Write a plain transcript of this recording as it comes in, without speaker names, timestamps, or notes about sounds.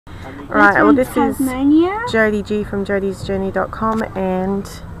Alright, well this Tasmania. is Jodie G from jodiesjourney.com, and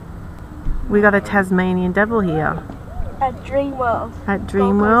we got a Tasmanian devil here. At Dreamworld. At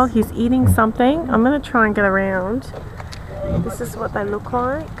Dreamworld. He's eating something. I'm going to try and get around. This is what they look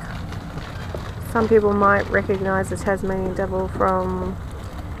like. Some people might recognise the Tasmanian devil from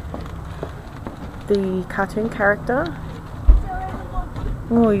the cartoon character.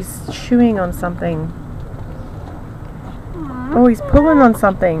 Oh, he's chewing on something. Oh, he's pulling on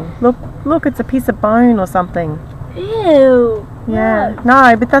something. Look, it's a piece of bone or something. Ew. Yeah.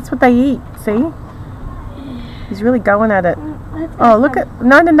 No, but that's what they eat, see? He's really going at it. Oh, look at...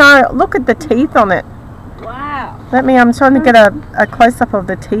 No. Look at the teeth on it. Wow. I'm trying to get a close-up of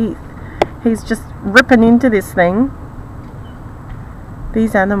the teeth. He's just ripping into this thing.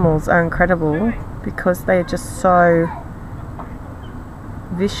 These animals are incredible because they're just so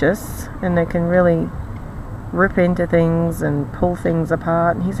vicious, and they can really rip into things and pull things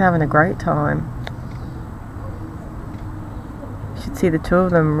apart, and he's having a great time. You should see the two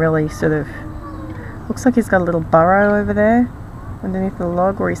of them really sort of... Looks like he's got a little burrow over there underneath the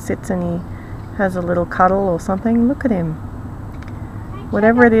log where he sits, and he has a little cuddle or something. Look at him.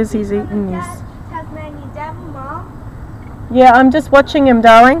 Whatever it is he's eating is... Tasmanian devil, Mom. Yeah, I'm just watching him,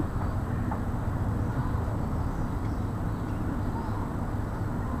 darling.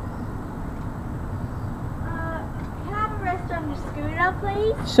 Can I have a rest on your scooter,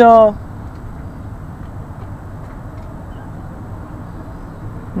 please? Sure.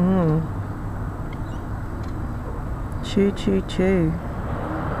 Chew, chew, chew.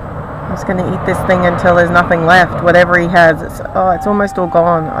 I'm just going to eat this thing until there's nothing left. Whatever he has, it's almost all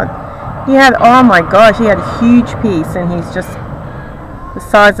gone. Oh my gosh, he had a huge piece, and he's just the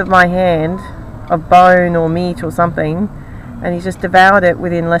size of my hand of bone or meat or something, and he's just devoured it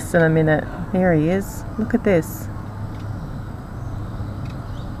within less than a minute. Here he is. Look at this.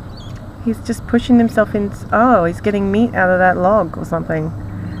 He's just pushing himself in. Oh, he's getting meat out of that log or something.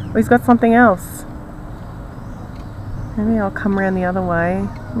 Oh, he's got something else. Maybe I'll come around the other way.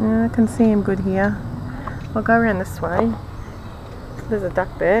 Yeah, I can see him good here. I'll go around this way. There's a duck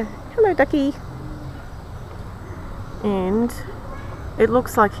there. Hello, ducky. And it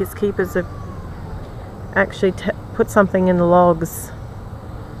looks like his keepers have actually put something in the logs,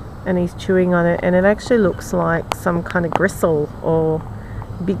 and he's chewing on it, and it actually looks like some kind of gristle or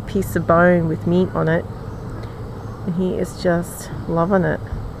big piece of bone with meat on it, and he is just loving it.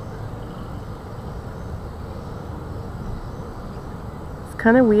 It's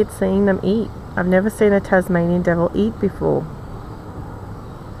kind of weird seeing them eat. I've never seen a Tasmanian devil eat before.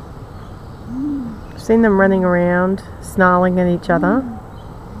 I've seen them running around, snarling at each other.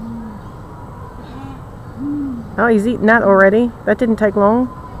 Oh, he's eaten that already. That didn't take long.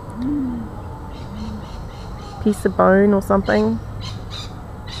 Piece of bone or something.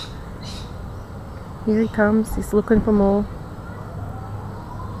 Here he comes. He's looking for more.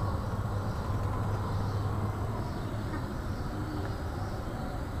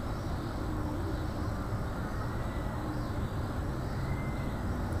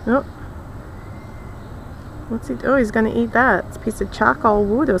 Oh. What's he? Oh, he's going to eat that. It's a piece of charcoal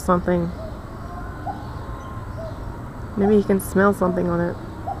wood or something. Maybe he can smell something on it.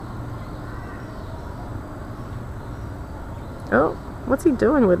 Oh, what's he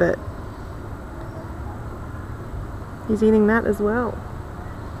doing with it? He's eating that as well.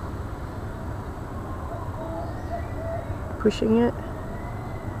 Pushing it,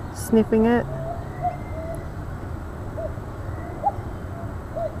 sniffing it.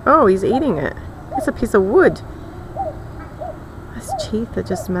 Oh, he's eating it. It's a piece of wood. His teeth are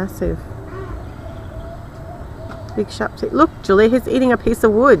just massive. Big sharp teeth. Look, Julie, he's eating a piece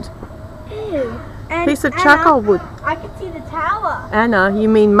of wood. Ew. And Piece of charcoal wood. I can see the tower. Anna, you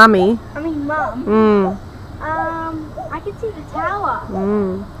mean Mummy? I mean Mum. I can see the tower.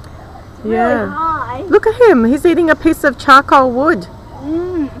 It's really high. Look at him. He's eating a piece of charcoal wood.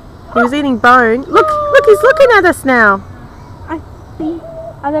 He was eating bone. Look, he's looking at us now.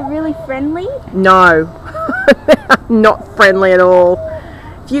 Are they really friendly? No. Not friendly at all.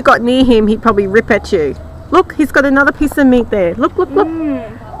 If you got near him, he'd probably rip at you. Look, he's got another piece of meat there. Look. Look.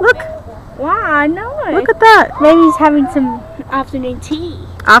 Wow, I know. Look at that. Maybe he's having some afternoon tea.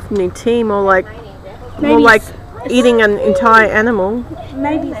 Afternoon tea, more like eating an entire animal.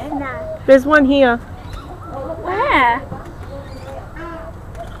 Maybe a snack. There's one here. Where?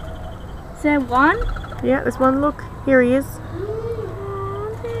 Is there one? Yeah, there's one. Look, here he is.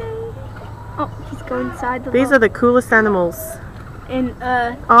 Oh, he's going inside the These are the coolest animals.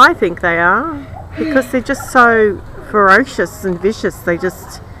 I think they are, because they're just so ferocious and vicious. They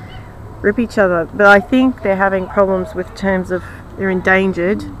just rip each other. But I think they're having problems with terms of they're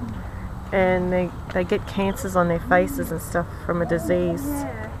endangered, and they get cancers on their faces and stuff from a disease.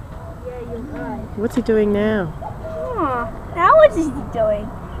 Yeah, you're right. What's he doing now? Oh, now what is he doing?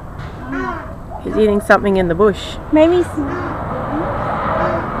 He's eating something in the bush. Maybe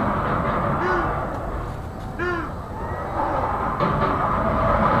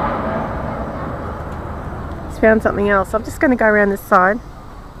He's found something else. I'm just going to go around this side.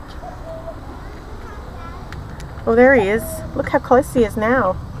 Oh, there he is. Look how close he is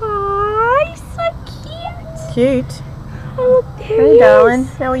now. oh, he's so cute. Cute. Oh, look, there Hey, he darling.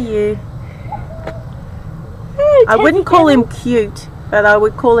 is. How are you? Oh, I wouldn't Teddy call Devil. him cute, but I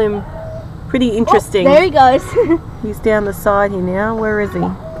would call him pretty interesting. Oh, there he goes. He's down the side here now. Where is he?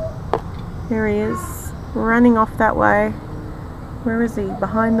 There he is. Running off that way. Where is he?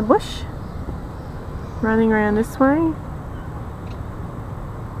 Behind the bush? Running around this way.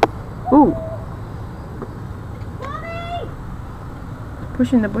 Ooh.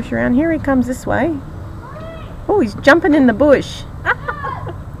 Pushing the bush around. Here he comes this way. Oh, he's jumping in the bush.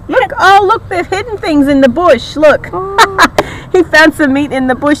 Look, oh look, they've hidden things in the bush. Look. Oh. He found some meat in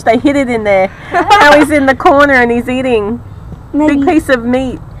the bush. They hid it in there. Now he's in the corner and he's eating. Big piece of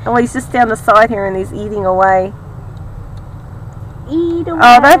meat. Oh, he's just down the side here and he's eating away. Eat away.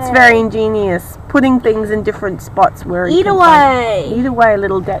 Oh, that's very ingenious. Putting things in different spots where he Eat can away. find. Eat away,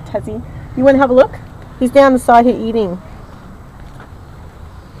 little Tassie. You want to have a look? He's down the side here eating.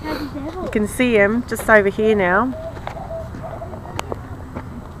 You can see him just over here now.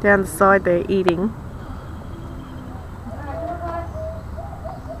 Down the side there eating.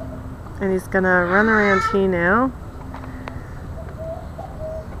 And he's going to run around here now.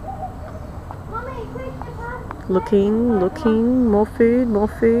 Looking, more food, more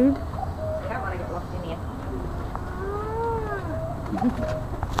food. I don't want to get lost in here.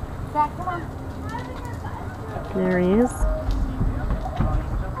 Zach, come on. There he is.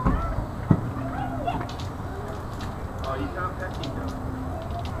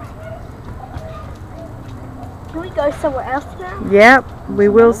 Can we go somewhere else now? Yep, we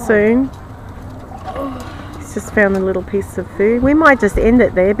will soon. He's just found a little piece of food. We might just end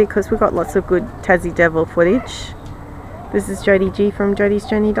it there because we've got lots of good Tassie Devil footage. This is Jodie G from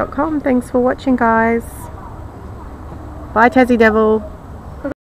jodiesjourney.com. Thanks for watching, guys. Bye, Tassie Devil.